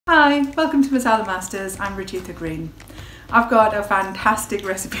Hi, welcome to Masala Masters. I'm Rajitha Green. I've got a fantastic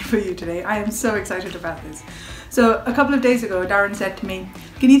recipe for you today. I am so excited about this. So a couple of days ago, Darren said to me,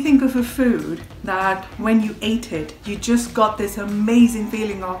 can you think of a food that when you ate it, you just got this amazing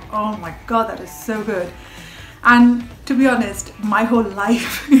feeling of, oh my God, that is so good. And to be honest, my whole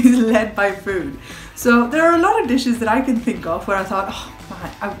life is led by food. So there are a lot of dishes that I can think of where I thought, oh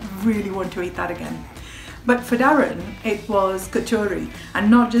man, I really want to eat that again. But for Darren, it was kachori,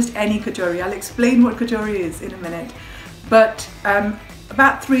 and not just any kachori. I'll explain what kachori is in a minute. But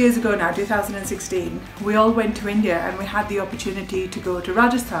about 3 years ago now, 2016, we all went to India and we had the opportunity to go to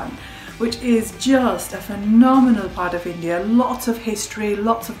Rajasthan, which is just a phenomenal part of India. Lots of history,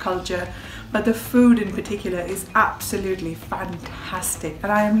 lots of culture, but the food in particular is absolutely fantastic,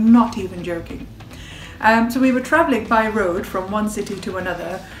 and I am not even joking. So we were travelling by road from one city to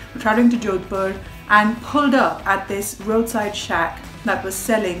another. We're travelling to Jodhpur and pulled up at this roadside shack that was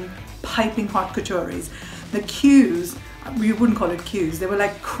selling piping hot kachoris. The queues, you wouldn't call it queues, they were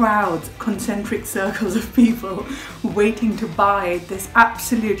like crowds, concentric circles of people waiting to buy this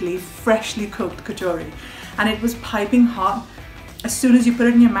absolutely freshly cooked kachori. And it was piping hot. As soon as you put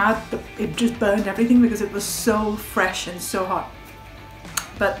it in your mouth, it just burned everything because it was so fresh and so hot.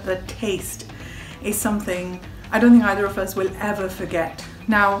 But the taste is something I don't think either of us will ever forget.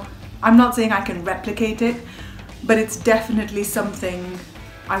 Now, I'm not saying I can replicate it, but it's definitely something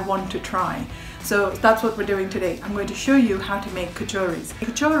I want to try. So that's what we're doing today. I'm going to show you how to make kachoris.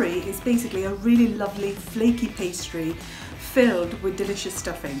 Kachori is basically a really lovely flaky pastry filled with delicious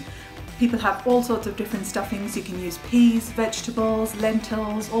stuffing. People have all sorts of different stuffings. You can use peas, vegetables,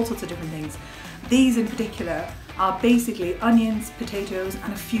 lentils, all sorts of different things. These in particular are basically onions, potatoes,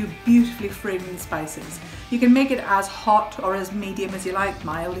 and a few beautifully fragrant spices. You can make it as hot or as medium as you like,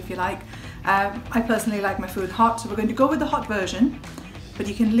 mild if you like. I personally like my food hot, so we're going to go with the hot version, but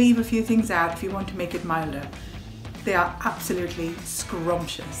you can leave a few things out if you want to make it milder. They are absolutely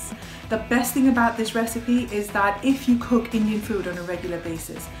scrumptious. The best thing about this recipe is that if you cook Indian food on a regular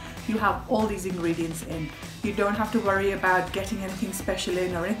basis, you have all these ingredients in. You don't have to worry about getting anything special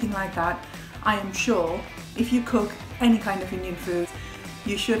in or anything like that. I am sure if you cook any kind of Indian food,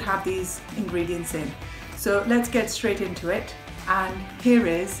 you should have these ingredients in. So let's get straight into it. And here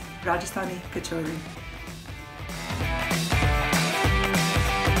is Rajasthani Kachori.